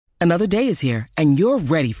Another day is here, and you're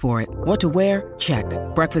ready for it. What to wear? Check.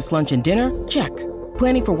 Breakfast, lunch, and dinner? Check.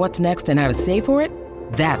 Planning for what's next and how to save for it?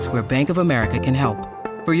 That's where Bank of America can help.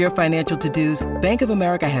 For your financial to-dos, Bank of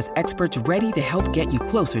America has experts ready to help get you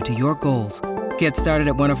closer to your goals. Get started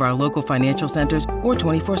at one of our local financial centers or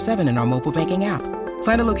 24/7 in our mobile banking app.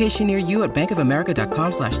 Find a location near you at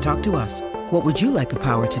bankofamerica.com/talktous. What would you like the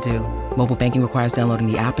power to do? Mobile banking requires downloading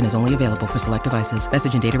the app and is only available for select devices.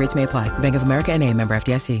 Message and data rates may apply. Bank of America N.A., member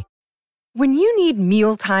FDIC. When you need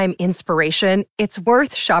mealtime inspiration, it's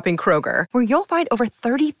worth shopping Kroger, where you'll find over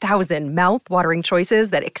 30,000 mouth-watering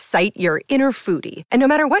choices that excite your inner foodie. And no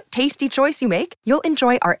matter what tasty choice you make, you'll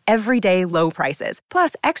enjoy our everyday low prices,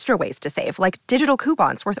 plus extra ways to save, like digital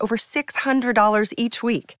coupons worth over $600 each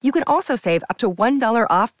week. You can also save up to $1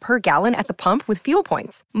 off per gallon at the pump with fuel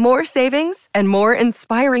points. More savings and more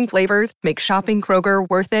inspiring flavors make shopping Kroger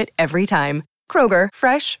worth it every time. Kroger,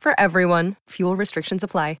 fresh for everyone. Fuel restrictions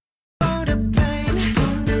apply.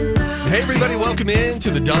 Hey, everybody, welcome in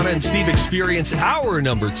to the Donna and Steve Experience, hour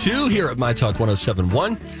number 2 here at My Talk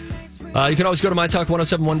 1071. You can always go to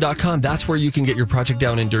mytalk1071.com. That's where you can get your Project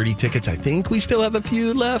Down and Dirty tickets. I think we still have a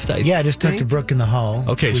few left. I just talked to Brooke in the hall.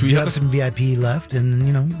 Okay, so we have some VIP left,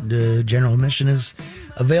 and, the general admission is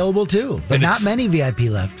available too, but not many VIP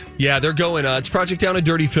left. Yeah, they're going. It's Project Down and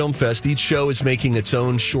Dirty Film Fest. Each show is making its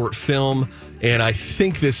own short film, and I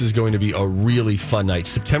think this is going to be a really fun night.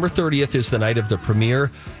 September 30th is the night of the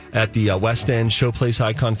premiere at the West End Showplace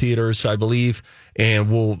Icon Theaters, I believe.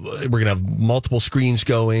 And we're going to have multiple screens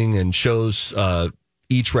going and shows,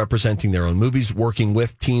 each representing their own movies, working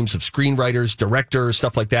with teams of screenwriters, directors,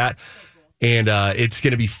 stuff like that. And it's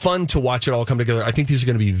going to be fun to watch it all come together. I think these are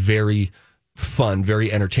going to be very fun,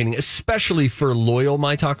 very entertaining, especially for loyal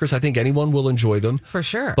My Talkers. I think anyone will enjoy them. For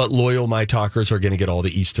sure. But loyal My Talkers are going to get all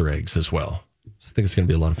the Easter eggs as well. So I think it's going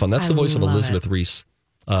to be a lot of fun. That's the voice of Elizabeth Reese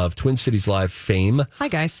of Twin Cities Live fame. Hi,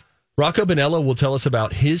 guys. Rocco Bonello will tell us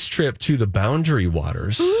about his trip to the Boundary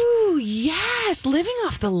Waters. Ooh, yes. Living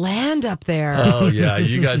off the land up there. Oh, yeah.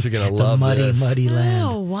 You guys are going to love this. Muddy land.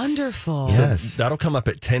 Oh, wonderful. Yes. So that'll come up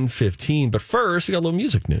at 10:15. But first, we got a little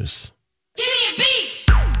music news. Give me a beat!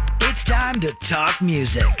 It's time to talk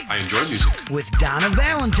music. I enjoy music. With Donna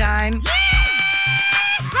Valentine.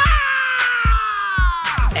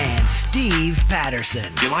 And Steve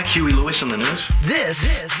Patterson. Do you like Huey Lewis on the news?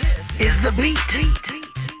 This is The Beat.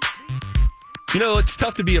 You know, it's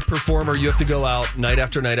tough to be a performer. You have to go out night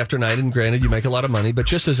after night after night. And granted, you make a lot of money. But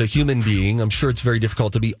just as a human being, I'm sure it's very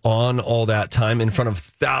difficult to be on all that time in front of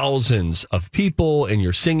thousands of people. And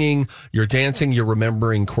you're singing, you're dancing, you're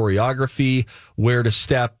remembering choreography, where to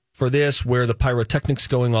step for this, where the pyrotechnics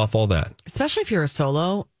going off, all that. Especially if you're a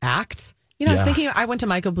solo act. I was thinking, I went to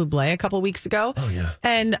Michael Bublé a couple weeks ago. Oh, yeah.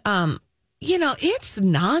 And, it's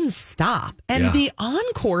nonstop. And the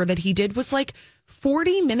encore that he did was like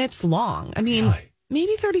 40 minutes long. I mean,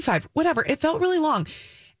 maybe 35, whatever. It felt really long.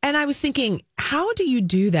 And I was thinking, how do you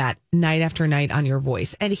do that night after night on your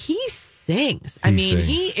voice? And he sings.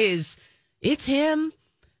 It's him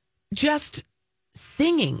just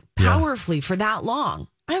singing powerfully for that long.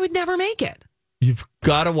 I would never make it. You've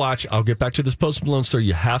got to watch. I'll get back to this Post Malone story.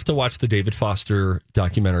 You have to watch the David Foster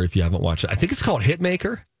documentary if you haven't watched it. I think it's called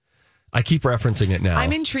Hitmaker. I keep referencing it now.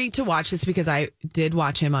 I'm intrigued to watch this because I did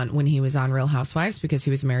watch him when he was on Real Housewives because he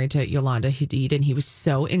was married to Yolanda Hadid and he was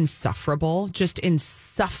so insufferable, just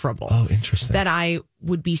insufferable. Oh, interesting. That I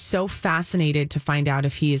would be so fascinated to find out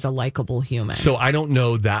if he is a likable human. So I don't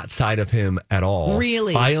know that side of him at all.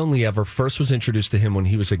 Really? I only ever first was introduced to him when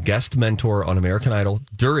he was a guest mentor on American Idol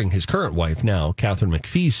during his current wife, now Katharine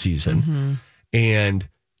McPhee's season. Mm-hmm. And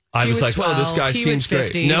I was like, 12, well, this guy seems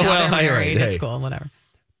 50, great. No, well, married. Hey. It's cool, whatever.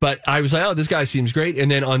 But I was like, oh, this guy seems great. And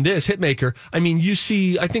then on this Hitmaker, I mean, you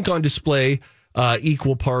see, I think on display,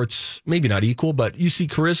 equal parts, maybe not equal, but you see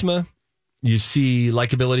charisma, you see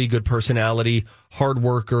likability, good personality, hard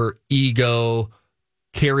worker, ego,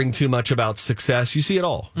 caring too much about success. You see it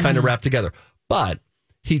all kind of wrapped together. But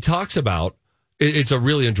he talks about, it's a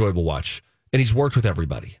really enjoyable watch. And he's worked with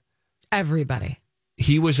everybody. Everybody.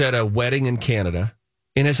 He was at a wedding in Canada.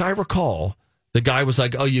 And as I recall, the guy was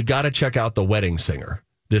like, oh, you got to check out The Wedding Singer.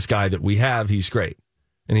 This guy that we have, he's great.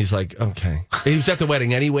 And he's like, okay. And he was at the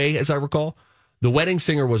wedding anyway, as I recall. The Wedding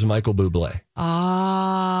Singer was Michael Bublé.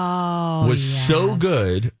 Oh, was so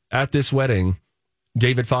good at this wedding.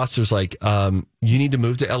 David Foster's like, you need to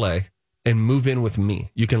move to LA and move in with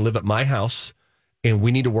me. You can live at my house and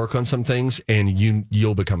we need to work on some things and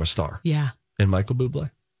you'll become a star. Yeah. And Michael Bublé.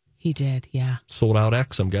 He did, yeah. Sold out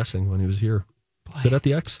X, I'm guessing, when he was here. Is it at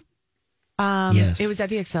the X? Yes. It was at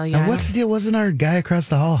the Excel, yeah. And what's the deal? Wasn't our guy across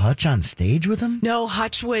the hall, Hutch, on stage with him? No,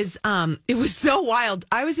 Hutch was, it was so wild.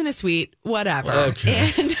 I was in a suite, whatever.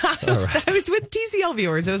 Okay. And I was with TCL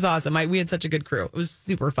viewers. It was awesome. We had such a good crew. It was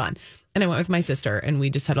super fun. And I went with my sister, and we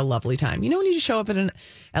just had a lovely time. You know when you just show up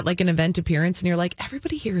at like an event appearance, and you're like,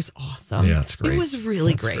 everybody here is awesome. Yeah, it's great. It was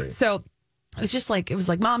really great. So it was just like, it was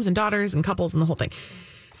like moms and daughters and couples and the whole thing.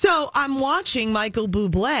 So I'm watching Michael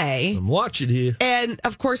Bublé. I'm watching here. And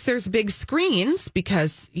of course, there's big screens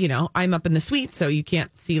because, I'm up in the suite, so you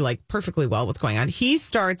can't see like perfectly well what's going on. He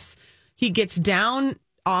gets down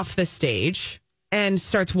off the stage and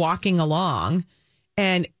starts walking along,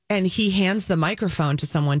 and he hands the microphone to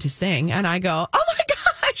someone to sing. And I go, oh my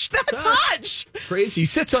gosh, that's Hutch. Crazy. He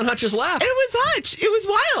sits on Hutch's lap. It was Hutch. It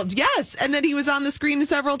was wild. Yes. And then he was on the screen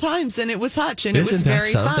several times, and it was Hutch, and it was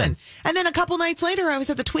very fun. And then a couple nights later, I was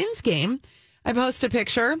at the Twins game. I posted a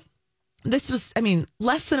picture. This was,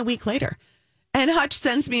 less than a week later. And Hutch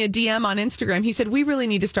sends me a DM on Instagram. He said, we really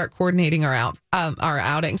need to start coordinating our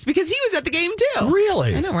outings, because he was at the game too.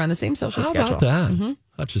 Really? I know. We're on the same social schedule. How about that? Mm-hmm.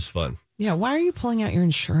 Hutch is fun. Yeah. Why are you pulling out your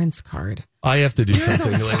insurance card? I have to do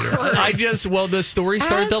something later. The story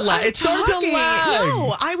started to lag. It started to lag.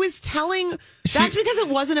 No, I was telling, that's because it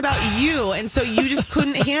wasn't about you. And so you just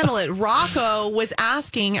couldn't handle it. Rocco was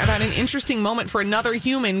asking about an interesting moment for another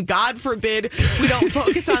human. God forbid we don't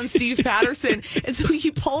focus on Steve Patterson. And so he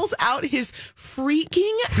pulls out his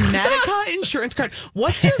freaking Medica insurance card.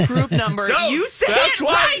 What's your group number? No, you say that's it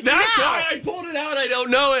why, right that's now. why I pulled it out. I don't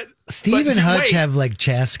know it. Steve and Hutch have like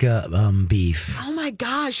Chaska beef. Oh my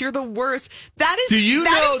gosh, you're the worst. That is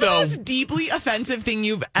the most deeply offensive thing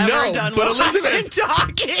you've ever done while I've been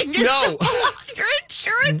talking. No. Your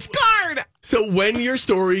insurance card. So when your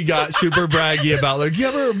story got super braggy about, like, you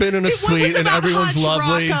ever been in a suite and everyone's Hutch,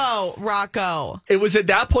 lovely? Rocco. It was at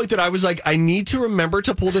that point that I was like, I need to remember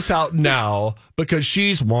to pull this out now because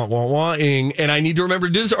she's wah-wah-wah-ing, and I need to remember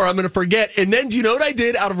to do this or I'm going to forget. And then do you know what I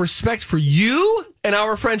did out of respect for you and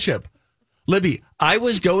our friendship? Libby, I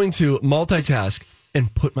was going to multitask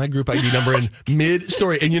and put my group ID number in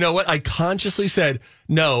mid-story. And you know what? I consciously said,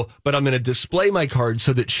 no, but I'm going to display my card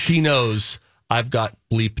so that she knows I've got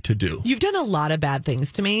bleep to do. You've done a lot of bad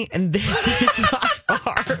things to me, and this is by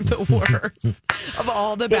far the worst of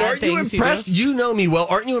all the bad things. Aren't you impressed? You know me well.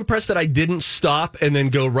 Aren't you impressed that I didn't stop and then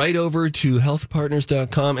go right over to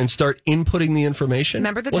healthpartners.com and start inputting the information?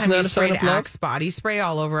 Remember the time you sprayed Axe body spray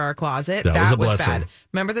all over our closet? That was bad.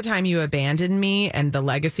 Remember the time you abandoned me and the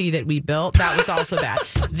legacy that we built? That was also bad.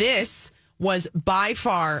 This was by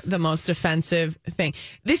far the most offensive thing.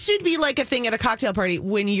 This should be like a thing at a cocktail party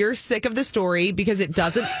when you're sick of the story because it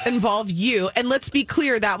doesn't involve you. And let's be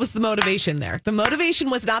clear, that was the motivation there. The motivation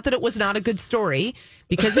was not that it was not a good story,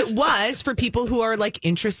 because it was for people who are like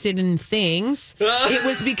interested in things. It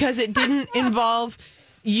was because it didn't involve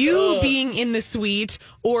you being in the suite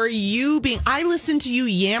or you being... I listened to you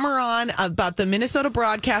yammer on about the Minnesota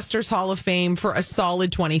Broadcasters Hall of Fame for a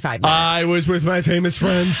solid 25 minutes. I was with my famous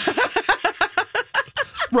friends.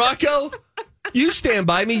 Rocco, you stand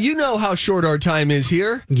by me. You know how short our time is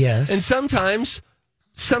here. Yes. And sometimes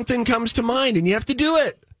something comes to mind and you have to do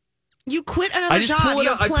it. You quit another job. You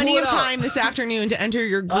have plenty of time this afternoon to enter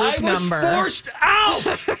your group number. I was forced out.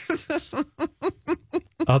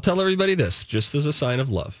 I'll tell everybody this, just as a sign of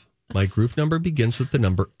love. My group number begins with the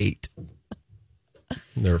number 8.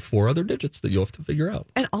 There are 4 other digits that you'll have to figure out.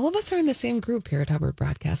 And all of us are in the same group here at Hubbard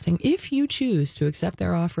Broadcasting. If you choose to accept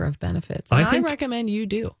their offer of benefits, I recommend you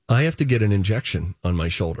do. I have to get an injection on my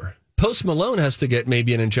shoulder. Post Malone has to get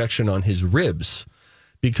maybe an injection on his ribs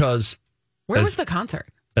because... Where was the concert?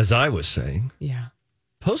 As I was saying. Yeah.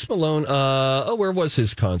 Post Malone, where was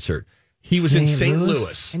his concert? He was in St.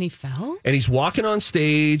 Louis. And he fell? And he's walking on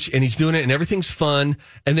stage and he's doing it and everything's fun.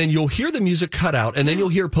 And then you'll hear the music cut out and then you'll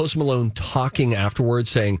hear Post Malone talking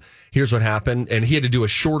afterwards saying, here's what happened. And he had to do a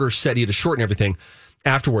shorter set. He had to shorten everything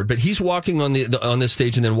afterward. But he's walking on this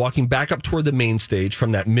stage and then walking back up toward the main stage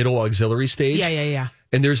from that middle auxiliary stage. Yeah.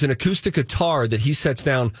 And there's an acoustic guitar that he sets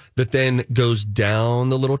down that then goes down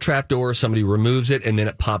the little trap door. Somebody removes it and then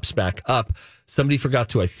it pops back up. Somebody forgot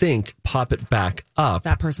to, I think, pop it back up.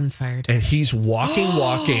 That person's fired. And he's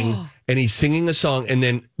walking, and he's singing a song, and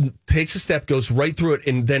then takes a step, goes right through it,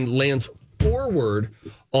 and then lands forward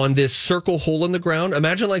on this circle hole in the ground.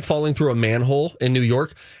 Imagine like falling through a manhole in New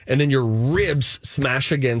York, and then your ribs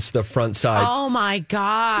smash against the front side. Oh, my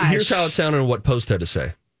gosh. Here's how it sounded and what Post had to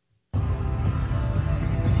say.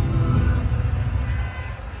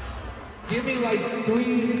 Give me like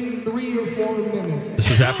three or 4 minutes. This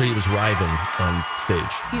was after he was writhing on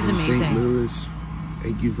stage. He's amazing. St. Louis,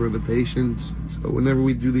 Thank you for the patience. So whenever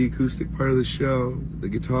we do the acoustic part of the show, the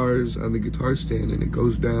guitar's on the guitar stand and it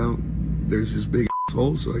goes down. There's this big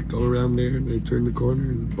hole, so I go around there and I turn the corner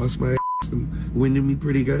and bust my ass and winded me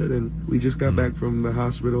pretty good. And we just got back from the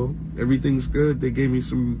hospital. Everything's good. They gave me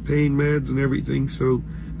some pain meds and everything, so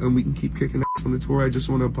we can keep kicking ass on the tour. I just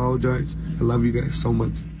want to apologize. I love you guys so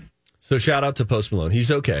much. So shout out to Post Malone. He's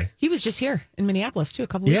okay. He was just here in Minneapolis, too, a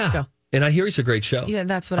couple weeks ago. And I hear he's a great show. Yeah,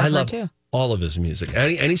 that's what I heard, too. All of his music.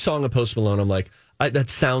 Any song of Post Malone, I'm like, that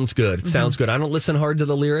sounds good. It sounds good. I don't listen hard to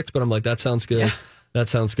the lyrics, but I'm like, that sounds good. Yeah. That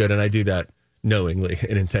sounds good. And I do that knowingly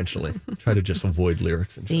and intentionally. Try to just avoid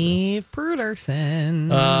lyrics. Steve Pruderson.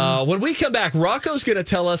 When we come back, Rocco's going to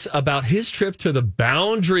tell us about his trip to the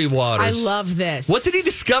Boundary Waters. I love this. What did he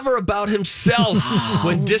discover about himself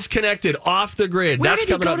when disconnected off the grid? Where That's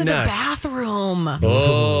did he coming go up to next. the bathroom?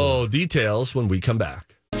 Oh, details when we come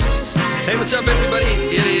back. Hey, what's up, everybody?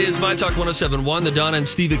 It is My Talk 107.1, the Donna and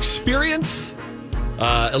Steve Experience.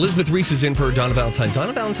 Elizabeth Reese is in for Donna Valentine.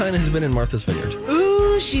 Donna Valentine has been in Martha's Vineyard.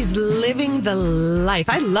 Ooh, she's living the life.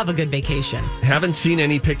 I love a good vacation. Haven't seen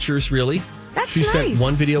any pictures, really. That's She sent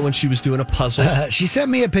one video when she was doing a puzzle. She sent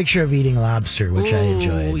me a picture of eating lobster, which I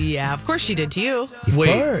enjoyed. Oh, yeah. Of course she did to you. Of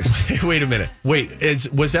course. Wait a minute.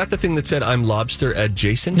 Was that the thing that said I'm lobster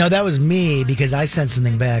adjacent? No, that was me because I sent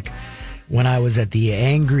something back when I was at the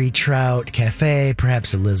Angry Trout Cafe.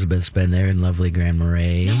 Perhaps Elizabeth's been there in lovely Grand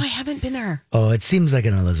Marais. No, I haven't been there. Oh, it seems like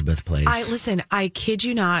an Elizabeth place. Listen, I kid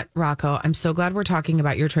you not, Rocco. I'm so glad we're talking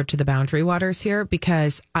about your trip to the Boundary Waters here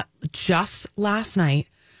because just last night,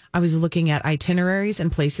 I was looking at itineraries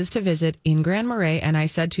and places to visit in Grand Marais, and I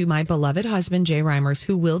said to my beloved husband, Jay Reimers,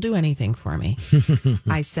 who will do anything for me,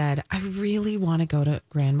 I said, I really want to go to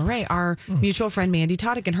Grand Marais. Our mutual friend, Mandy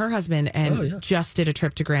Todick, and her husband just did a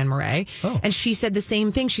trip to Grand Marais. Oh. And she said the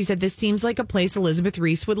same thing. She said, this seems like a place Elizabeth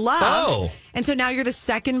Reese would love. Oh. And so now you're the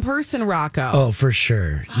second person, Rocco. Oh, for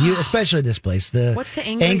sure. Especially this place. What's the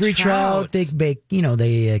Angry Trout? They bake,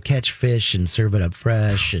 they catch fish and serve it up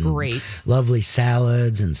fresh. And great. Lovely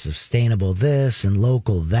salads and sustainable this and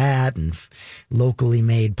local that and locally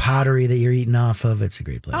made pottery that you're eating off of. It's a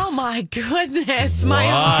great place. Oh my goodness. My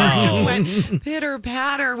heart just went pitter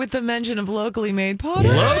patter with the mention of locally made pottery.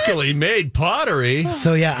 Locally made pottery.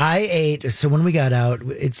 So yeah, I ate. So when we got out,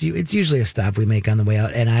 it's usually a stop we make on the way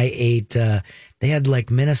out, and I ate. They had like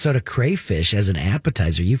Minnesota crayfish as an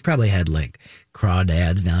appetizer. You've probably had like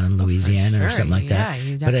crawdads down in Louisiana or something like that.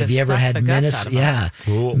 But have you ever had Minnesota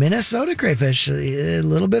crayfish? A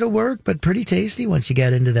little bit of work, but pretty tasty once you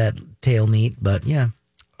get into that tail meat. But yeah.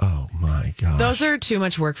 Oh my gosh. Those are too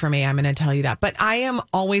much work for me. I'm going to tell you that. But I am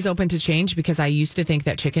always open to change because I used to think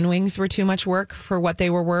that chicken wings were too much work for what they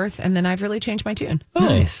were worth. And then I've really changed my tune. Oh.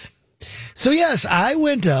 Nice. So, yes, I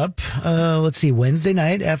went up, Wednesday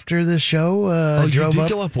night after the show. You did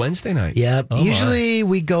go up Wednesday night? Yep. Oh, usually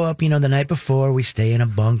we go up, the night before. We stay in a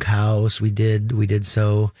bunkhouse. We did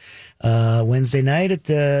so Wednesday night at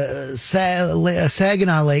the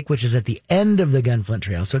Saginaw Lake, which is at the end of the Gunflint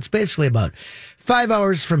Trail. So it's basically about 5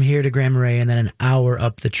 hours from here to Grand Marais and then an hour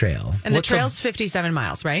up the trail. And the trail's 57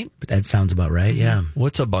 miles, right? That sounds about right, yeah.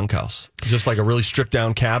 What's a bunkhouse? Just like a really stripped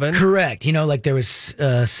down cabin? Correct. Like there was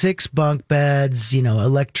 6 bunk beds,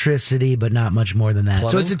 electricity, but not much more than that. Plumbing?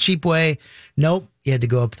 So it's a cheap way. Nope. You had to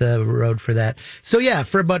go up the road for that. So yeah,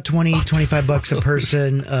 for about $25 a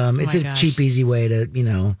person, it's a cheap, easy way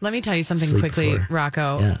to, Let me tell you something quickly,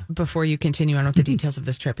 Rocco, before you continue on with the details of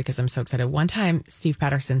this trip, because I'm so excited. One time, Steve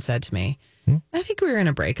Patterson said to me, I think we were in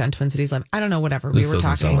a break on Twin Cities Live. I don't know, whatever. We were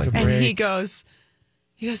talking. And he goes,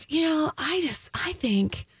 I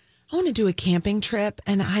think I want to do a camping trip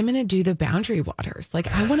and I'm going to do the Boundary Waters.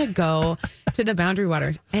 Like, I want to go to the Boundary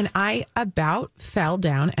Waters. And I about fell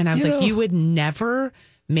down and I was like, you would never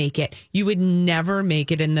make it. You would never make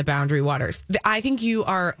it in the Boundary Waters. I think you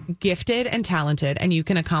are gifted and talented and you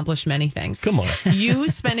can accomplish many things. Come on. You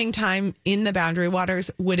spending time in the Boundary Waters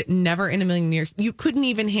would never in a million years. You couldn't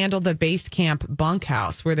even handle the base camp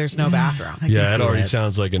bunkhouse where there's no bathroom. Yeah, it already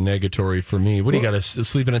sounds like a negatory for me. What do you got to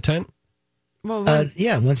sleep in a tent? Well,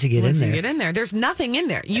 once you get in there. There's nothing in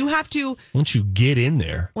there. You have to. Once you get in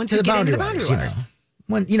there. Once you get into the Boundary Waters.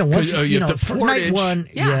 Once you have to portage. Night one,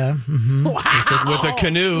 mm-hmm. Wow. with a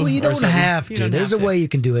canoe. Well, you don't have to. There's a way you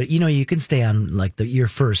can do it. You can stay on like your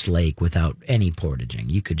first lake without any portaging.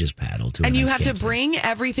 You could just paddle to. And you have to bring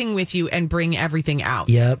everything with you and bring everything out.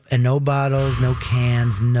 Yep, and no bottles, no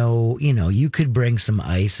cans, no. You could bring some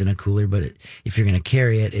ice in a cooler, but if you're going to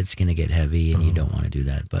carry it, it's going to get heavy, and you don't want to do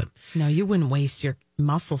that. But no, you wouldn't waste your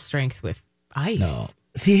muscle strength with ice.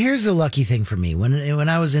 See, here's the lucky thing for me. When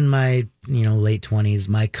I was in my late 20s,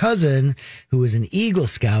 my cousin, who was an Eagle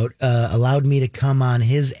Scout, allowed me to come on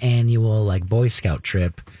his annual like Boy Scout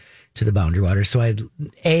trip to the Boundary Waters. So I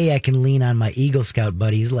can lean on my Eagle Scout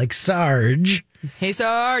buddies like Sarge. Hey,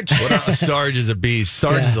 Sarge. What up? Sarge is a beast.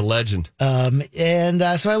 Sarge is a legend. So I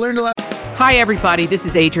learned a lot. Hi, everybody. This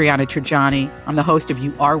is Adriana Trajani. I'm the host of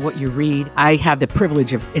You Are What You Read. I have the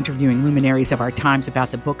privilege of interviewing luminaries of our times about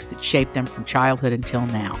the books that shaped them from childhood until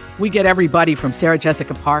now. We get everybody from Sarah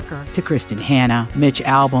Jessica Parker to Kristen Hanna, Mitch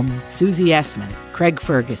Albom, Susie Essman, Craig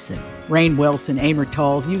Ferguson, Rainn Wilson, Amor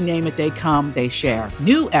Tolls, you name it, they come, they share.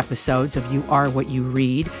 New episodes of You Are What You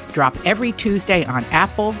Read drop every Tuesday on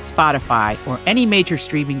Apple, Spotify, or any major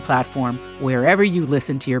streaming platform wherever you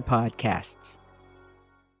listen to your podcasts.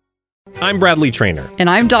 I'm Bradley Trainer. And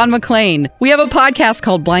I'm Don McClain. We have a podcast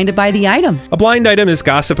called Blinded by the Item. A blind item is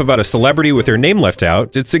gossip about a celebrity with their name left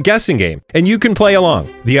out. It's a guessing game, and you can play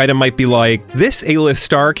along. The item might be like, this A-list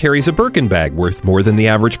star carries a Birkin bag worth more than the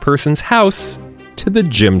average person's house to the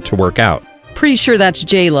gym to work out. Pretty sure that's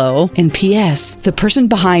J-Lo. And P.S. the person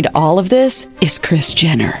behind all of this is Kris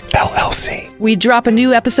Jenner, LLC. We drop a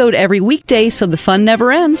new episode every weekday so the fun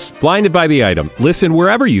never ends. Blinded by the Item. Listen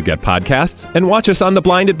wherever you get podcasts and watch us on the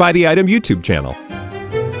Blinded by the Item YouTube channel.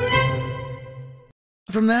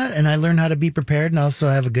 From that, and I learned how to be prepared and also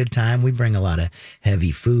have a good time. We bring a lot of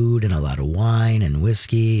heavy food and a lot of wine and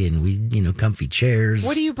whiskey and comfy chairs.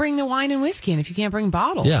 What do you bring the wine and whiskey in if you can't bring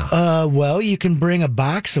bottles? Yeah. Well, you can bring a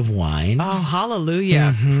box of wine. Oh,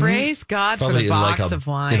 hallelujah. Praise God Probably for the box of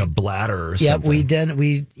wine. In a bladder or something.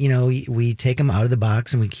 Yeah, we take them out of the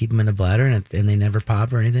box and we keep them in the bladder and they never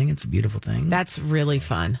pop or anything. It's a beautiful thing. That's really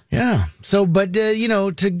fun. Yeah. So, but,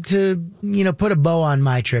 to put a bow on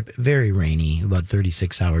my trip, very rainy, about 36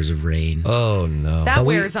 hours of rain. Oh, no. That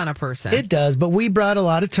wears on a person. It does, but we brought a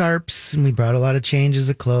lot of tarps and we brought a lot of changes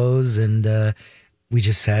of clothes and we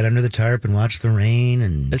just sat under the tarp and watched the rain.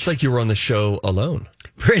 And it's like you were on the show alone.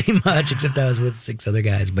 Pretty much, except I was with 6 other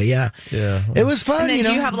guys. But yeah, it was fun. And then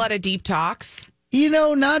do you have a lot of deep talks?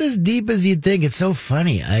 Not as deep as you'd think. It's so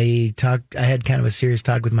funny. I had kind of a serious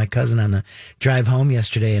talk with my cousin on the drive home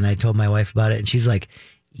yesterday, and I told my wife about it, and she's like,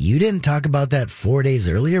 you didn't talk about that 4 days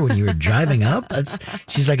earlier when you were driving up?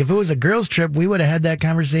 She's like, if it was a girls' trip, we would have had that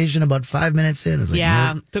conversation about 5 minutes in. I was like,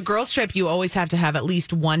 nope. The girls' trip, you always have to have at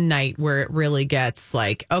least one night where it really gets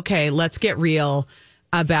like, okay, let's get real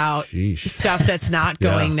about stuff that's not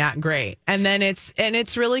going that great. And then it's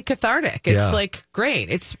really cathartic. It's like, great.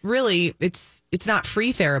 It's really, it's not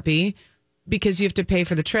free therapy because you have to pay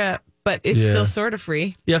for the trip. But it's still sort of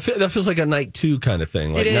free. Yeah, that feels like a night 2 kind of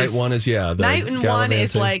thing. Like night 1 is, night 1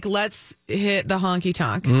 is like, let's hit the honky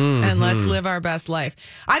tonk and let's live our best life.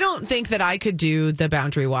 I don't think that I could do the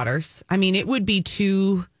Boundary Waters. I mean, it would be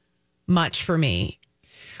too much for me.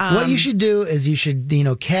 What you should do is you should,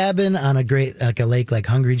 cabin on a lake like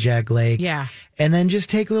Hungry Jack Lake. Yeah. And then just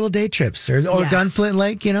take little day trips or Gunflint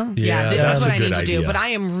Lake, Yeah, this is what I need to do. But I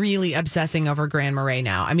am really obsessing over Grand Marais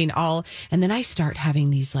now. I mean, and then I start having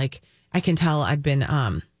these like, I can tell I've been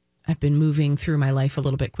moving through my life a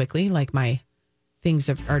little bit quickly. Like my things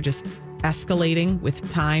are just escalating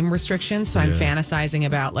with time restrictions. So I'm fantasizing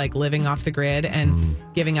about like living off the grid and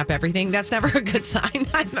giving up everything. That's never a good sign.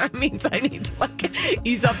 That means I need to like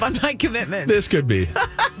ease up on my commitment. This could be.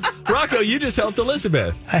 Rocco, you just helped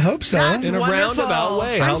Elizabeth. I hope so. That's in a wonderful. roundabout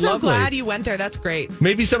way. I'm so lovely. glad you went there. That's great.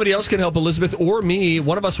 Maybe somebody else can help Elizabeth or me.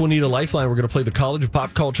 One of us will need a lifeline. We're going to play the College of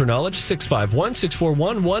Pop Culture Knowledge,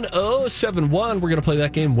 651-641-1071. We're going to play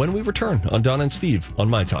that game when we return on Don and Steve on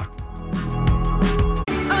My Talk.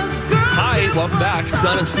 Hi, welcome back. It's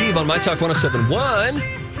Don and Steve on My Talk 1071,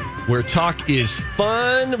 where talk is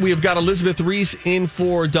fun. We have got Elizabeth Reese in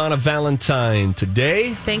for Donna Valentine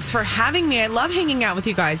today. Thanks for having me. I love hanging out with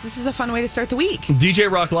you guys. This is a fun way to start the week.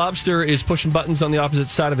 DJ Rock Lobster is pushing buttons on the opposite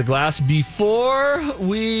side of the glass. Before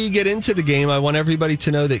we get into the game, I want everybody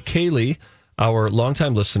to know that Kaylee, our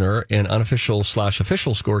longtime listener and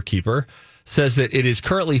unofficial/official scorekeeper, says that it is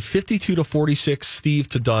currently 52-46 Steve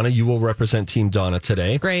to Donna. You will represent Team Donna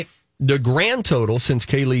today. Great. The grand total, since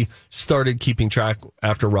Kaylee started keeping track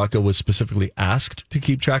after Rocco was specifically asked to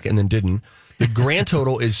keep track and then didn't, the grand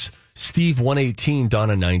total is Steve 118,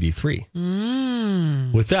 Donna 93.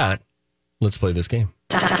 With that, let's play this game.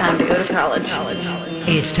 Time to go to college.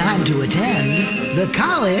 It's time to attend the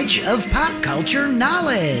College of Pop Culture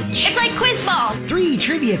Knowledge. It's like quiz ball. 3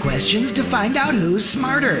 trivia questions to find out who's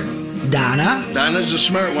smarter. Donna? Donna's a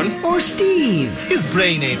smart one. Or Steve? His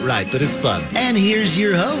brain ain't right, but it's fun. And here's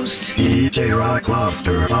your host, DJ Rock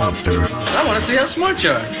Lobster. I want to see how smart you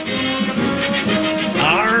are.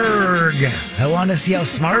 Arr, Arg! I want to see how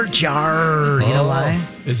smart you are. You know why?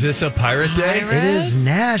 Is this a pirate day? It is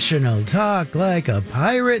National Talk Like a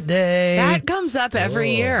Pirate Day. That comes up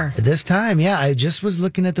every year. This time, yeah. I just was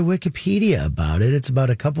looking at the Wikipedia about it. It's about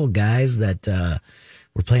a couple guys that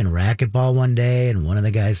were playing racquetball one day, and one of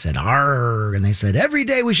the guys said, "Arr!" And they said, every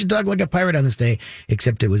day we should talk like a pirate on this day,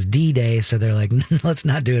 except it was D-Day. So they're like, let's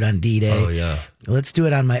not do it on D-Day. Oh, yeah. Let's do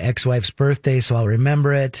it on my ex-wife's birthday, so I'll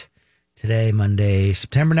remember it. Today, Monday,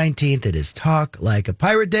 September 19th, it is Talk Like a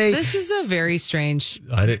Pirate Day. This is a very strange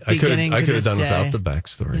I could have done day. without the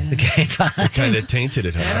backstory. Yeah. Okay, fine. It kind of tainted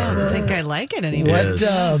it. I don't think I like it anymore. What,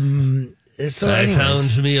 so I anyways.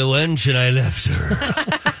 found me a wench and I left her.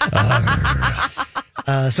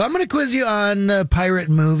 So I'm going to quiz you on pirate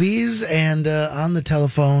movies, and on the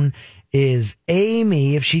telephone is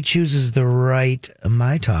Amy. If she chooses the right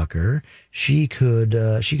My Talker, she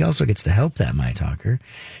also gets to help that My Talker.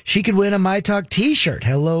 She could win a My Talk t-shirt.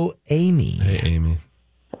 Hello, Amy. Hey, Amy.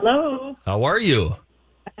 Hello. How are you?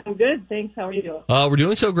 I'm good, thanks. How are you? We're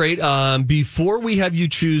doing so great. Before we have you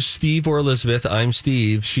choose Steve or Elizabeth, I'm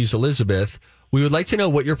Steve. She's Elizabeth. We would like to know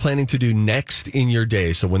what you're planning to do next in your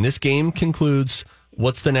day. So when this game concludes,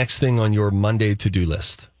 what's the next thing on your Monday to-do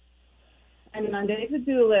list? My Monday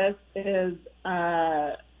to-do list is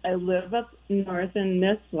I live up north in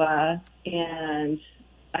Nisswa, and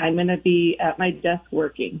I'm going to be at my desk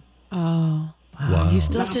working. Oh, wow. You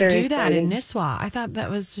still have to do that in Nisswa. I thought that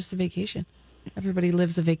was just a vacation. Everybody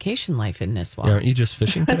lives a vacation life in Nisswa. Yeah, aren't you just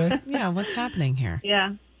fishing today? Yeah, what's happening here?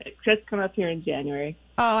 Yeah, Chris come up here in January.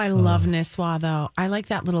 Oh, I love Nisswa, though. I like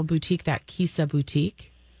that little boutique, that Kisa boutique.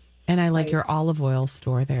 And I like your olive oil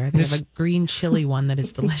store there. They have a green chili one that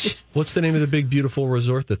is delicious. What's the name of the big, beautiful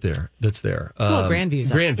resort that's there? Well, Grandview's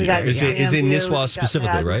up. Grandview. Is in Nisswa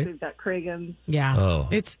specifically, right? We've got Cragen. Yeah. Oh.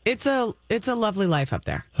 It's a lovely life up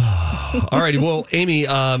there. All righty. Well, Amy,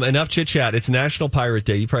 enough chit chat. It's National Pirate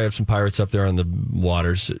Day. You probably have some pirates up there on the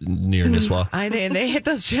waters near Nisswa. They hit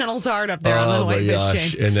those channels hard up there on the way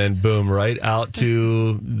fishing. And then boom, right out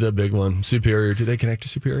to the big one, Superior. Do they connect to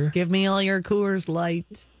Superior? Give me all your Coors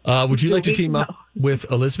Light. Would you like to team up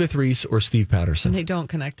with Elizabeth Reese or Steve Patterson? They don't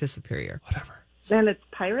connect to Superior. Whatever. Then it's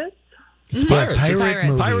Pirates? It's Pirates.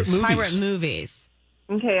 Pirate movies.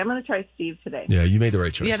 Okay, I'm going to try Steve today. Yeah, you made the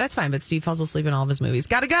right choice. Yeah, that's fine, but Steve falls asleep in all of his movies.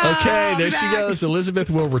 Gotta go. Okay, there she goes. Elizabeth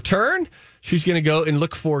will return. She's going to go and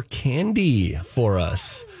look for candy for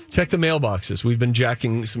us. Check the mailboxes. We've been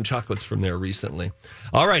jacking some chocolates from there recently.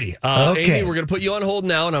 All righty. Okay. Amy, we're going to put you on hold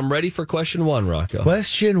now, and I'm ready for question one, Rocco.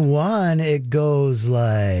 Question one, it goes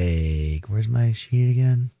like, where's my sheet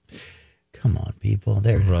again? Come on, people.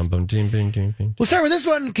 There it is. We'll start with this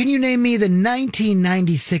one. Can you name me the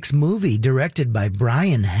 1996 movie directed by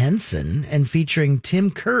Brian Henson and featuring Tim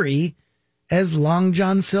Curry as Long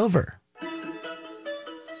John Silver?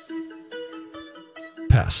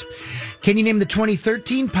 Pass. Can you name the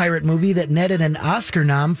 2013 pirate movie that netted an Oscar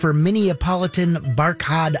nom for Minneapolitan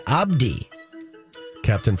Barkhad Abdi?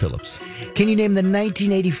 Captain Phillips. Can you name the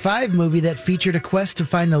 1985 movie that featured a quest to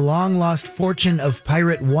find the long-lost fortune of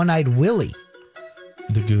pirate One-Eyed Willie?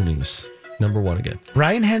 The Goonies. Number one again.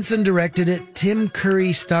 Brian Henson directed it. Tim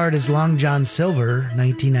Curry starred as Long John Silver,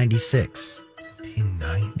 1996.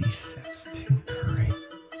 1996. Tim Curry.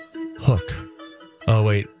 Hook. Oh,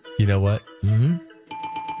 wait. You know what?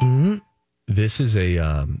 This is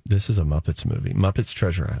a Muppets movie. Muppets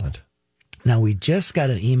Treasure Island. Now, we just got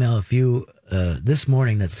an email this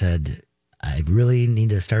morning that said, I really need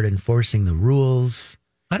to start enforcing the rules.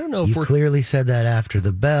 I don't know if you clearly said that after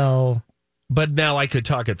the bell. But now I could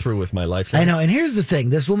talk it through with my lifeline. I know. And here's the thing.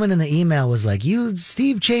 This woman in the email was like,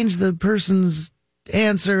 Steve changed the person's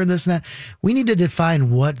answer and this and that. We need to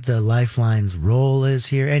define what the Lifeline's role is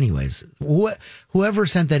here. Anyways, whoever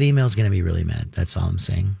sent that email is going to be really mad. That's all I'm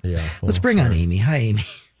saying. Yeah. Well, let's bring on Amy. Hi, Amy.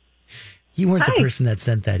 You weren't the person that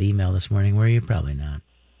sent that email this morning, were you? Probably not.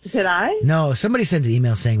 Did I? No, somebody sent an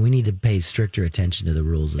email saying we need to pay stricter attention to the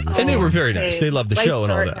rules of this. And they were very nice. They loved the show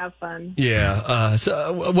and all that. Have fun. Yeah.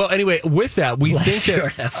 Anyway, with that, we think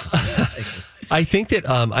that I think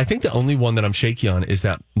the only one that I'm shaky on is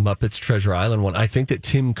that Muppets Treasure Island one. I think that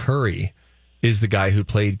Tim Curry is the guy who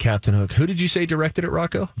played Captain Hook. Who did you say directed it,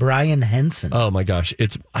 Rocco? Brian Henson. Oh my gosh,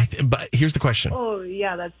 but here's the question. Oh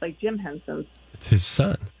yeah, that's like Jim Henson's. It's his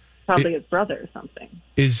son. Probably his brother or something.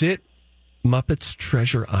 Is it Muppets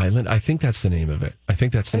Treasure Island? I think that's the name of it. I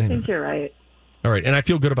think you're right. All right, and I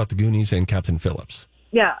feel good about the Goonies and Captain Phillips.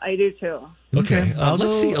 Yeah, I do too. Okay,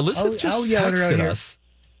 let's see. Elizabeth just texted us.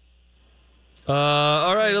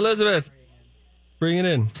 All right, Elizabeth, bring it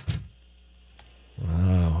in.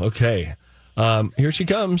 Wow. Okay. Here she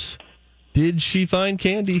comes. Did she find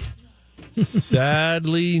candy?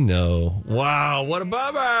 Sadly, no. Wow, what a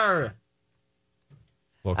bummer.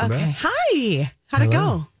 Welcome back. Hi. How'd it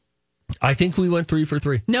go? I think we went 3 for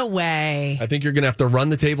 3. No way. I think you're going to have to run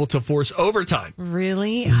the table to force overtime.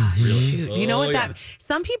 Really? Oh, shoot. You know what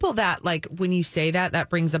some people that like when you say that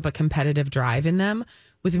brings up a competitive drive in them.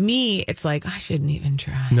 With me, it's like, I shouldn't even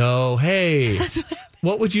try. No, hey.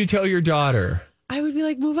 What would you tell your daughter? I would be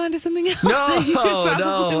like, move on to something else.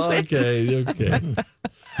 No, okay.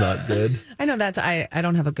 It's not good. I know I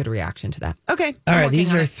don't have a good reaction to that. Okay. All right,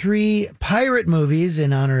 these are 3 pirate movies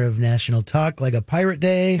in honor of National Talk Like a Pirate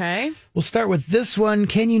Day. Okay. We'll start with this one.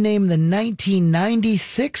 Can you name the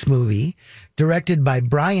 1996 movie directed by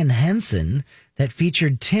Brian Henson that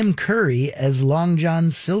featured Tim Curry as Long John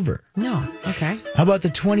Silver? No. Okay. How about the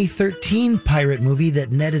 2013 pirate movie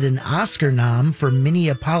that netted an Oscar nom for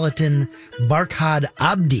Minneapolitan Barkhad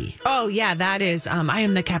Abdi? Oh, yeah, that is I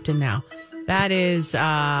Am the Captain Now. That is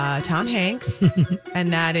Tom Hanks.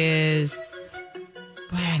 And that is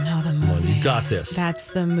boy, I know the movie. Well, you got this. That's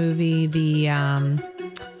the movie, I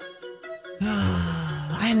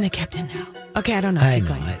Am the Captain Now. Okay, I don't know. Keep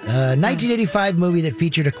going. 1985 movie that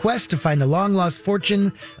featured a quest to find the long-lost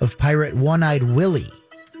fortune of pirate One-Eyed Willie.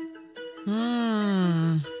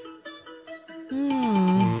 That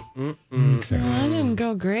didn't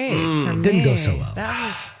go great for me. Didn't go so well. That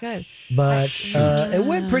was good. But it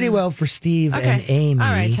went pretty well for Steve and Amy.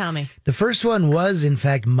 All right, tell me. The first one was, in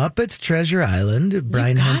fact, Muppets Treasure Island.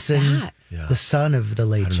 Brian Henson, the son of the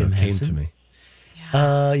late Jim Henson. Came to me.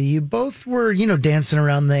 You both were, dancing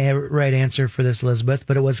around the right answer for this, Elizabeth,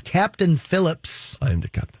 but it was Captain Phillips. I am the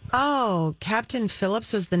captain. Oh, Captain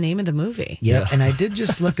Phillips was the name of the movie. Yep, and I did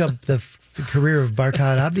just look up the career of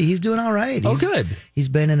Barkhad Abdi. He's doing all right. Good. He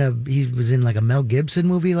was in like a Mel Gibson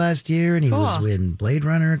movie last year, and he was in Blade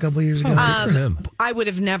Runner a couple years ago. Good for him. I would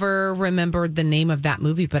have never remembered the name of that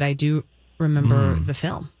movie, but I do remember the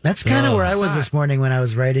film. That's kind of where I was this morning when I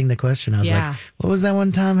was writing the question. I was like, what was that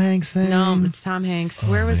one Tom Hanks thing? No, it's Tom Hanks.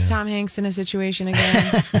 Where was Tom Hanks in a situation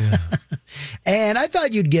again? And I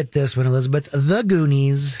thought you'd get this one, Elizabeth. The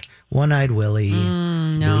Goonies, One-Eyed Willie.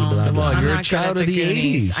 No. Blah, blah. You're a child of the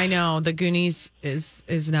 80s. I know. The Goonies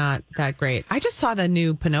is not that great. I just saw the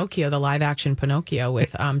new Pinocchio, the live-action Pinocchio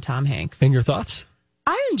with Tom Hanks. And your thoughts?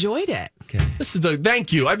 I enjoyed it. Okay.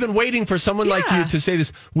 Thank you. I've been waiting for someone like you to say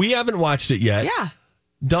this. We haven't watched it yet. Yeah.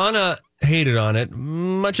 Donna hated on it.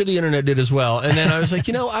 Much of the internet did as well. And then I was like,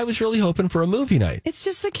 I was really hoping for a movie night. It's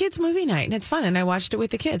just a kids' movie night, and it's fun. And I watched it with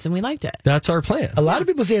the kids, and we liked it. That's our plan. A lot of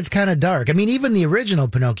people say it's kind of dark. I mean, even the original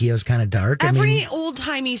Pinocchio is kind of dark. Every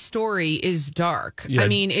old-timey story is dark. Yeah. I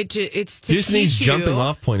mean, it's to Disney's teach jumping you,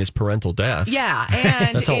 off point is parental death. Yeah,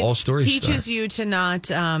 and that's how all stories teaches start. you to not,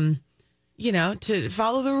 to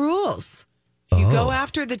follow the rules. If you go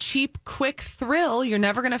after the cheap, quick thrill, you're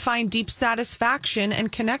never going to find deep satisfaction and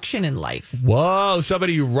connection in life. Whoa,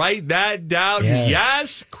 somebody write that down.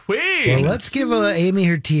 Yes, Queen. Well, let's give Amy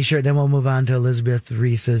her T-shirt, then we'll move on to Elizabeth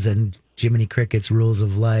Reese's and Jiminy Cricket's Rules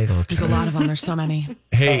of Life. Okay. There's a lot of them. There's so many.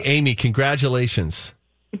 Hey, Amy, congratulations.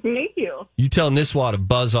 Thank you. You tell Niswa to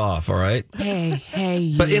buzz off, all right?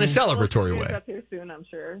 Hey. But in a celebratory way. Up here soon, I'm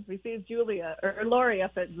sure. We see Julia or Lori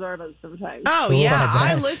up at Zorba's sometimes. Oh, yeah.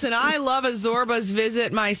 I love a Zorba's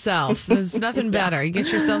visit myself. There's nothing better. You get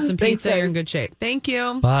yourself some pizza, you're in good shape. Thank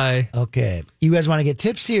you. Bye. Okay. You guys want to get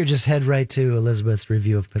tipsy or just head right to Elizabeth's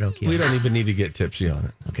review of Pinocchio? We don't even need to get tipsy on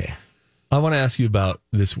it. Okay. I want to ask you about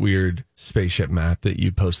this weird spaceship map that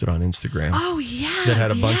you posted on Instagram. Oh, yeah. That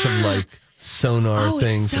had a bunch of sonar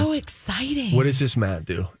things. It's so exciting. What does this mat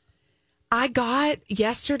do? I got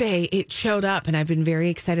yesterday, it showed up and I've been very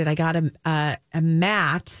excited. I got a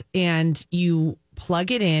mat and you plug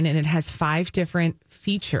it in and it has 5 different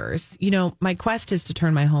features. My quest is to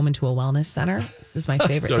turn my home into a wellness center. This is my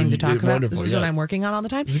favorite thing to talk about. This is what I'm working on all the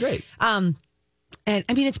time. It's great. And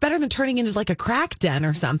I mean, it's better than turning into like a crack den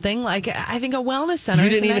or something. Like, I think a wellness center. You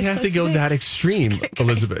didn't even have to go that extreme,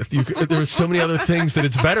 Elizabeth. There were so many other things that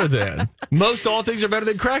it's better than. Most all things are better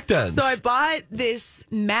than crack dens. So I bought this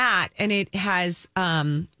mat, and it has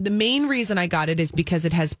the main reason I got it is because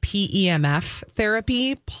it has PEMF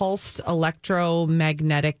therapy, pulsed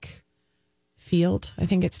electromagnetic field. I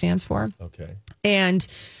think it stands for. Okay. And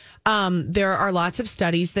there are lots of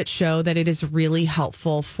studies that show that it is really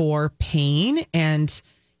helpful for pain and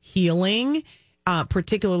healing,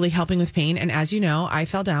 particularly helping with pain. And as you know, I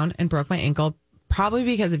fell down and broke my ankle, probably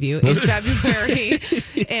because of you, in February,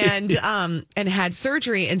 and had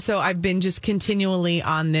surgery. And so I've been just continually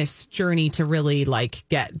on this journey to really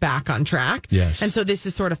get back on track. Yes. And so this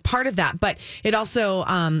is sort of part of that. But it also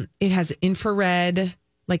it has infrared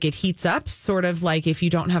like it heats up, sort of like if you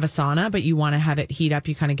don't have a sauna, but you want to have it heat up,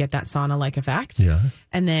 you kind of get that sauna-like effect. Yeah.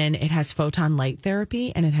 And then it has photon light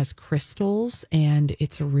therapy and it has crystals and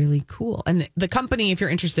it's really cool. And the company, if you're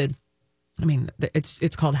interested, I mean,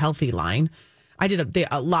 it's called Healthy Line. I did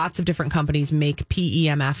lots of different companies make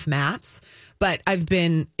PEMF mats, but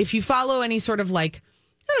if you follow any sort of like,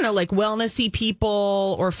 I don't know, like wellnessy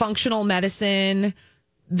people or functional medicine,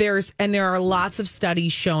 there are lots of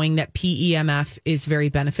studies showing that PEMF is very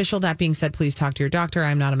beneficial. That being said, please talk to your doctor.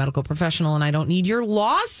 I'm not a medical professional and I don't need your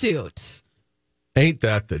lawsuit. Ain't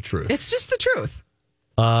that the truth? It's just the truth.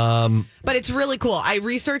 But it's really cool. I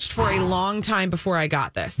researched for a long time before I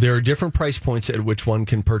got this. There are different price points at which one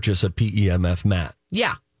can purchase a PEMF mat.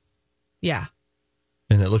 Yeah. Yeah.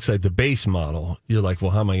 And it looks like the base model, you're like,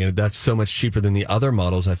 well, how am I going to? That's so much cheaper than the other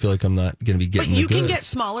models. I feel like I'm not going to be getting. But you the can goods. get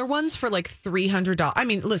smaller ones for like $300. I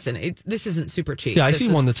mean, listen, this isn't super cheap. Yeah, I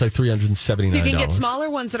see one that's like $379. You can get smaller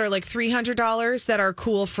ones that are like $300 that are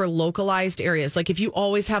cool for localized areas. Like if you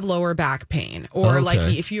always have lower back pain or like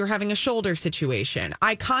if you're having a shoulder situation.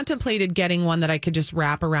 I contemplated getting one that I could just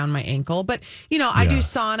wrap around my ankle. But, I do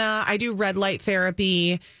sauna, I do red light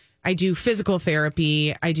therapy. I do physical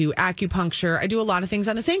therapy. I do acupuncture. I do a lot of things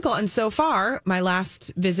on this ankle. And so far, my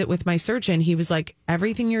last visit with my surgeon, he was like,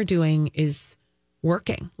 everything you're doing is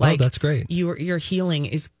working. Like, that's great. Your healing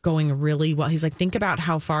is going really well. He's like, think about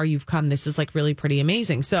how far you've come. This is like really pretty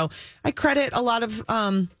amazing. So I credit a lot of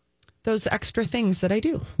those extra things that I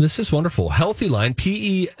do. This is wonderful. Healthy Line,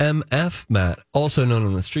 PEMF mat, also known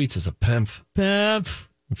on the streets as a PEMF. PEMF.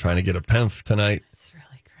 I'm trying to get a PEMF tonight.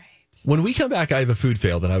 When we come back, I have a food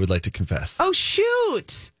fail that I would like to confess. Oh,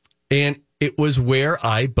 shoot. And it was where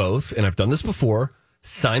I both, and I've done this before,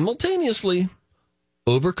 simultaneously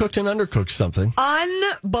overcooked and undercooked something.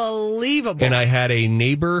 Unbelievable. And I had a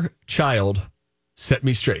neighbor child set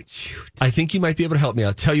me straight. Shoot. I think you might be able to help me.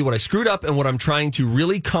 I'll tell you what I screwed up and what I'm trying to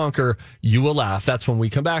really conquer. You will laugh. That's when we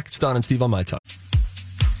come back. It's Don and Steve on My Talk.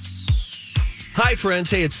 Hi, friends.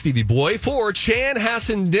 Hey, it's Stevie Boy for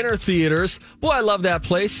Chanhassen Dinner Theaters. Boy, I love that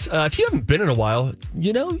place. If you haven't been in a while,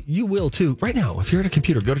 you will too. Right now, if you're at a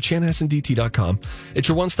computer, go to chanhassendt.com. It's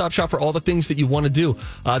your one-stop shop for all the things that you want to do.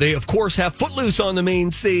 They, of course, have Footloose on the main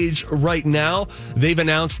stage right now. They've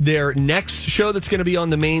announced their next show that's going to be on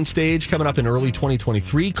the main stage coming up in early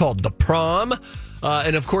 2023 called The Prom.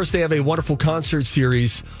 And, of course, they have a wonderful concert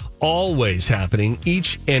series always happening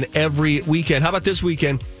each and every weekend. How about this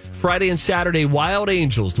weekend? Friday and Saturday, Wild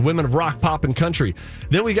Angels, the women of rock, pop, and country.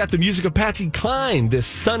 Then we got the music of Patsy Cline this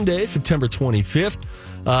Sunday, September 25th.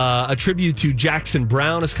 A tribute to Jackson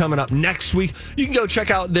Browne is coming up next week. You can go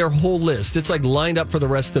check out their whole list. It's like lined up for the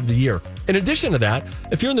rest of the year. In addition to that,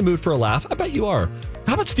 if you're in the mood for a laugh, I bet you are.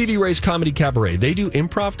 How about Stevie Ray's Comedy Cabaret? They do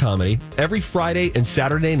improv comedy every Friday and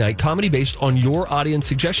Saturday night, comedy based on your audience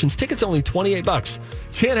suggestions. Tickets only $28.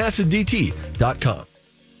 ChanhassenDT.com.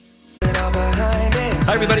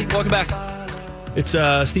 Hi, everybody. Welcome back. It's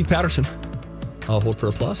Steve Patterson. I'll hold for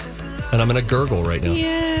applause. And I'm going to gurgle right now.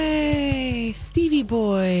 Yay, Stevie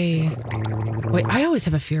Boy. Wait, I always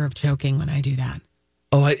have a fear of choking when I do that.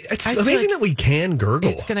 Oh, it's amazing that we can gurgle.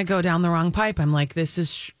 It's going to go down the wrong pipe. I'm like, this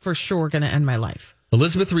is for sure going to end my life.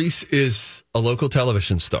 Elizabeth Reese is a local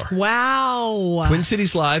television star. Wow. Twin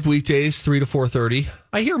Cities Live, weekdays, 3 to 4:30.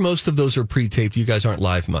 I hear most of those are pre-taped. You guys aren't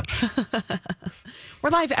live much. We're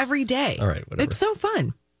live every day. All right, whatever. It's so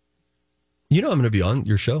fun. I'm going to be on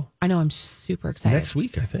your show. I know. I'm super excited. Next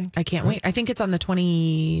week, I think. I can't wait. I think it's on the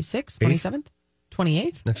 26th, 27th,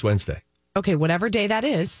 28th? Next Wednesday. Okay, whatever day that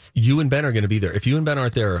is. You and Ben are going to be there. If you and Ben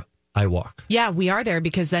aren't there, I walk. Yeah, we are there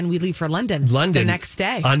because then we leave for London the next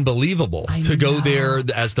day. Unbelievable. To go there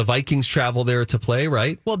as the Vikings travel there to play,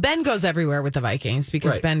 right? Well, Ben goes everywhere with the Vikings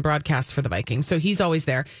because Ben broadcasts for the Vikings. So he's always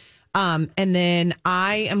there. And then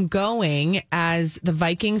I am going as the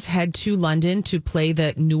Vikings head to London to play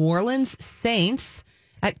the New Orleans Saints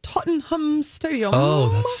at Tottenham Stadium. Oh,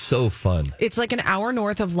 that's so fun. It's like an hour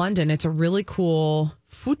north of London. It's a really cool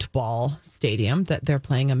football stadium that they're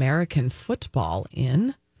playing American football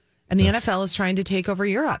in. And the NFL is trying to take over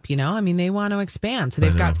Europe, I mean, they want to expand. So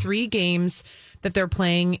they've got 3 games that they're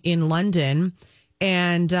playing in London.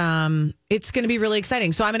 And it's going to be really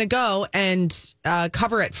exciting. So I'm going to go and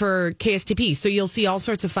cover it for KSTP. So you'll see all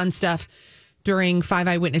sorts of fun stuff during 5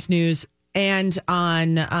 Eyewitness News and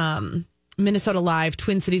on Minnesota Live,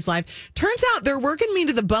 Twin Cities Live. Turns out they're working me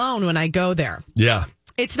to the bone when I go there. Yeah.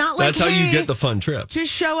 It's not like, that's how you get the fun trip.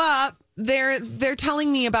 Just show up. They're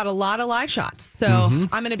telling me about a lot of live shots. So I'm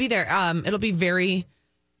going to be there. It'll be very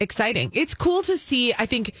exciting. It's cool to see, I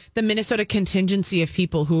think, the Minnesota contingency of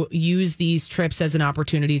people who use these trips as an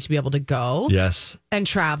opportunity to be able to go and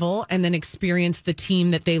travel and then experience the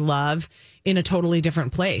team that they love in a totally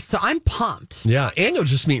different place. So I'm pumped. Yeah, and you'll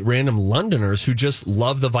just meet random Londoners who just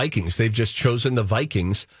love the Vikings. They've just chosen the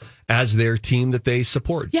Vikings as their team that they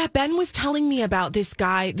support. Yeah, Ben was telling me about this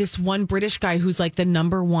guy, this one British guy who's like the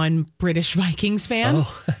number one British Vikings fan.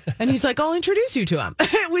 Oh. And he's like, I'll introduce you to him.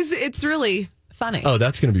 It's really funny. Oh,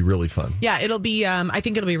 that's going to be really fun. Yeah, it'll be, I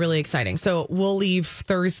think it'll be really exciting. So we'll leave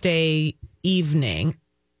Thursday evening,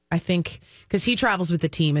 I think, because he travels with the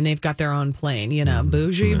team and they've got their own plane, you know,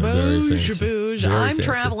 bougie. I'm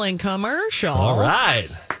traveling commercial. All right.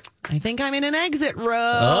 I think I'm in an exit row.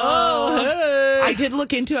 Oh, hey. I did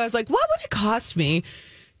look into it. I was like, what would it cost me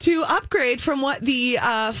to upgrade from what the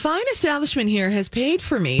fine establishment here has paid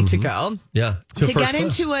for me to go? Yeah. To get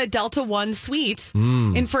into a Delta One suite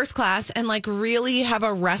in first class and like really have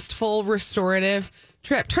a restful, restorative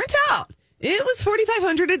trip. Turns out it was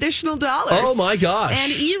 $4,500 additional dollars. Oh my gosh.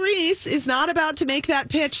 And E. Reese is not about to make that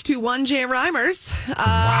pitch to 1J Reimers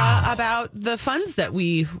about the funds that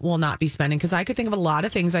we will not be spending, because I could think of a lot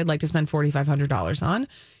of things I'd like to spend $4,500 on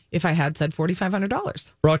if I had said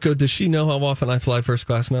 $4,500. Rocco, does she know how often I fly first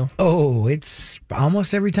class now? Oh, it's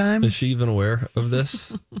almost every time. Is she even aware of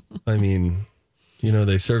this? I mean, you know,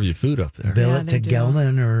 they serve you food up there. Bill it to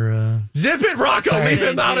Gelman or... Zip it, Rocco! Leave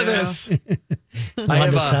him out of this!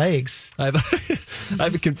 Wanda Sykes. I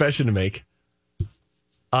have a confession to make.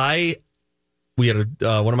 We had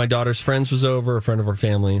one of my daughter's friends was over, a friend of our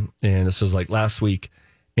family, and this was like last week,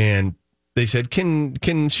 and they said,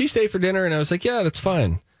 can she stay for dinner? And I was like, yeah, that's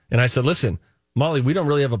fine. And I said, listen, Molly, we don't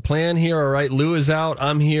really have a plan here, all right? Lou is out,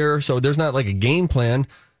 I'm here, so there's not like a game plan.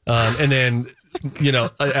 And then, you know,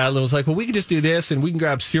 Adeline was like, well, we can just do this and we can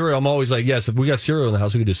grab cereal. I'm always like, yes, if we got cereal in the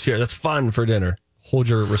house, we can do cereal. That's fun for dinner. Hold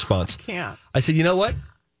your response. Yeah. I said, you know what?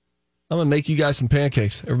 I'm going to make you guys some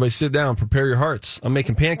pancakes. Everybody sit down, prepare your hearts. I'm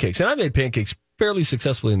making pancakes. And I've made pancakes fairly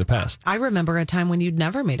successfully in the past. I remember a time when you'd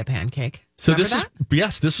never made a pancake. So this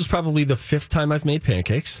was probably the 5th time I've made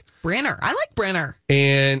pancakes. Brenner. I like Brenner.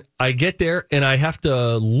 And I get there and I have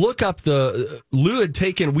to look up Lou had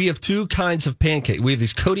taken, we have 2 kinds of pancake. We have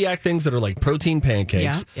these Kodiak things that are like protein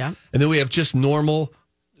pancakes. Yeah. And then we have just normal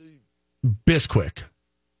Bisquick.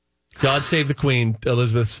 God save the Queen,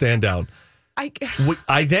 Elizabeth, stand down.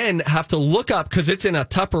 I then have to look up, because it's in a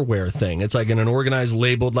Tupperware thing. It's like in an organized,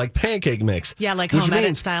 labeled like pancake mix. Yeah, like home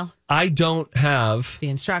edit style. I don't have the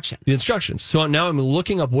instructions. So now I'm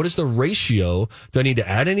looking up, what is the ratio? Do I need to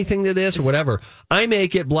add anything to this or whatever? I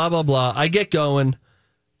make it, blah, blah, blah. I get going,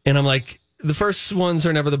 and I'm like, the first ones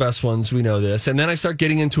are never the best ones. We know this. And then I start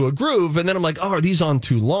getting into a groove, and then I'm like, oh, are these on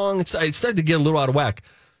too long? I started to get a little out of whack.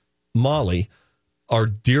 Molly, our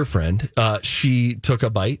dear friend, she took a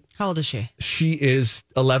bite. How old is she? She is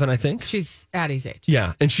 11, I think. She's Addie's age.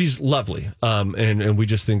 Yeah, and she's lovely. And we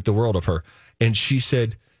just think the world of her. And she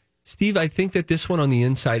said, Steve, I think that this one on the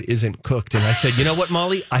inside isn't cooked. And I said, you know what,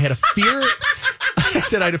 Molly? I had a fear. I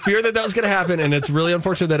said, I had a fear that was going to happen. And it's really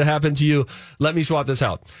unfortunate that it happened to you. Let me swap this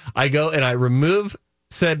out. I go and I remove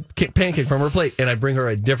said pancake from her plate and I bring her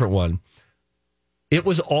a different one. It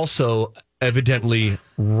was also evidently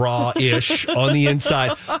raw-ish on the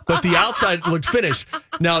inside, but the outside looked finished.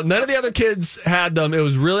 Now, none of the other kids had them. It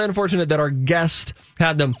was really unfortunate that our guest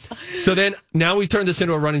had them. So then, now we turned this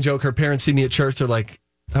into a running joke. Her parents see me at church. They're like,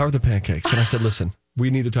 how are the pancakes? And I said, listen, we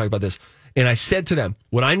need to talk about this. And I said to them,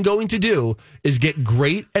 what I'm going to do is get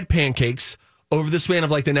great at pancakes over the span of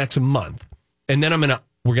like the next month. And then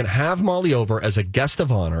we're going to have Molly over as a guest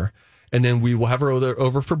of honor. And then we will have her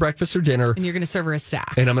over for breakfast or dinner. And you're going to serve her a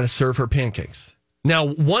stack. And I'm going to serve her pancakes. Now,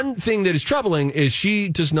 one thing that is troubling is she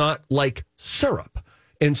does not like syrup.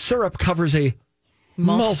 And syrup covers a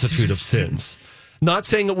multitude of sins. Not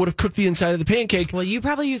saying it would have cooked the inside of the pancake. Well, you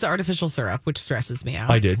probably use artificial syrup, which stresses me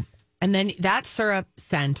out. I did. And then that syrup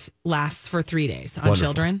scent lasts for 3 days on Wonderful.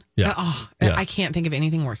 Children. Yeah. Yeah. I can't think of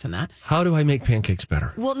anything worse than that. How do I make pancakes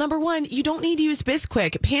better? Well, number one, you don't need to use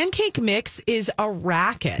Bisquick. Pancake mix is a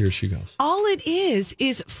racket. Here she goes. All it is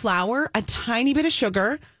flour, a tiny bit of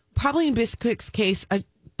sugar, probably in Bisquick's case, a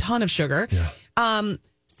ton of sugar,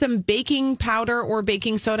 some baking powder or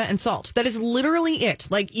baking soda and salt. That is literally it.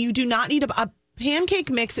 Like, you do not need a pancake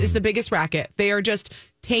mix is the biggest racket. They are just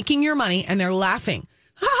taking your money and they're laughing.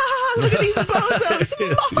 Look at these bozos.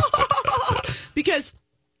 Because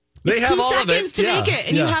They it's have 2 all of it. seconds to make it,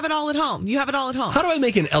 and you have it all at home. How do I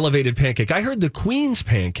make an elevated pancake? I heard the Queen's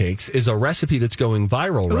Pancakes is a recipe that's going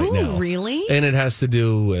viral right now. Really? And it has to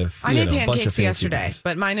do with I made a bunch of pancakes fancy yesterday, things.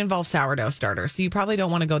 but mine involves sourdough starter, so you probably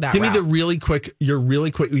don't want to go that Give route. me the really quick.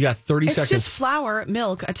 We got 30 It's seconds. just flour,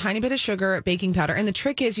 milk, a tiny bit of sugar, baking powder, and the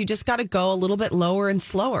trick is you just got to go a little bit lower and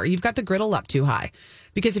slower. You've got the griddle up too high,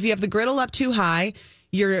 because if you have the griddle up too high,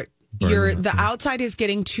 the outside is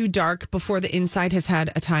getting too dark before the inside has had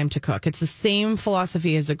a time to cook. It's the same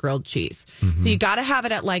philosophy as a grilled cheese. So you got to have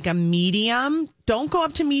it at like a medium. Don't go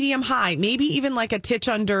up to medium high, maybe even like a titch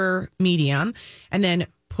under medium, and then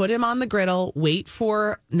put them on the griddle. Wait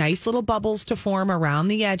for nice little bubbles to form around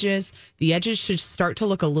the edges. The edges should start to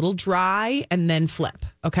look a little dry, and then flip.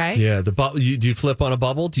 Okay. Yeah. Do you flip on a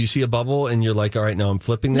bubble? Do you see a bubble and you're like, all right, now I'm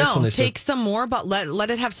flipping this? No, take some more, but let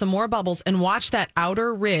it have some more bubbles, and watch that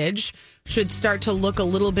outer ridge should start to look a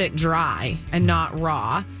little bit dry and not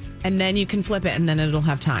raw. And then you can flip it, and then it'll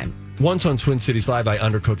have time. Once on Twin Cities Live, I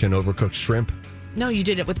undercooked and overcooked shrimp. No, you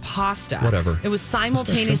did it with pasta. Whatever. It was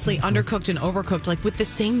simultaneously undercooked and overcooked, like with the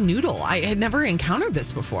same noodle. I had never encountered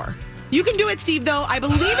this before. You can do it, Steve, though. I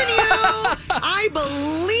believe in you. I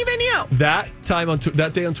believe in you.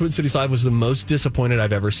 That day on Twin Cities Live was the most disappointed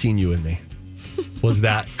I've ever seen you and me. Was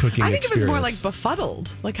that cooking I think experience. it was more like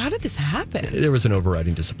befuddled. Like, how did this happen? There was an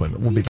overriding disappointment. We'll be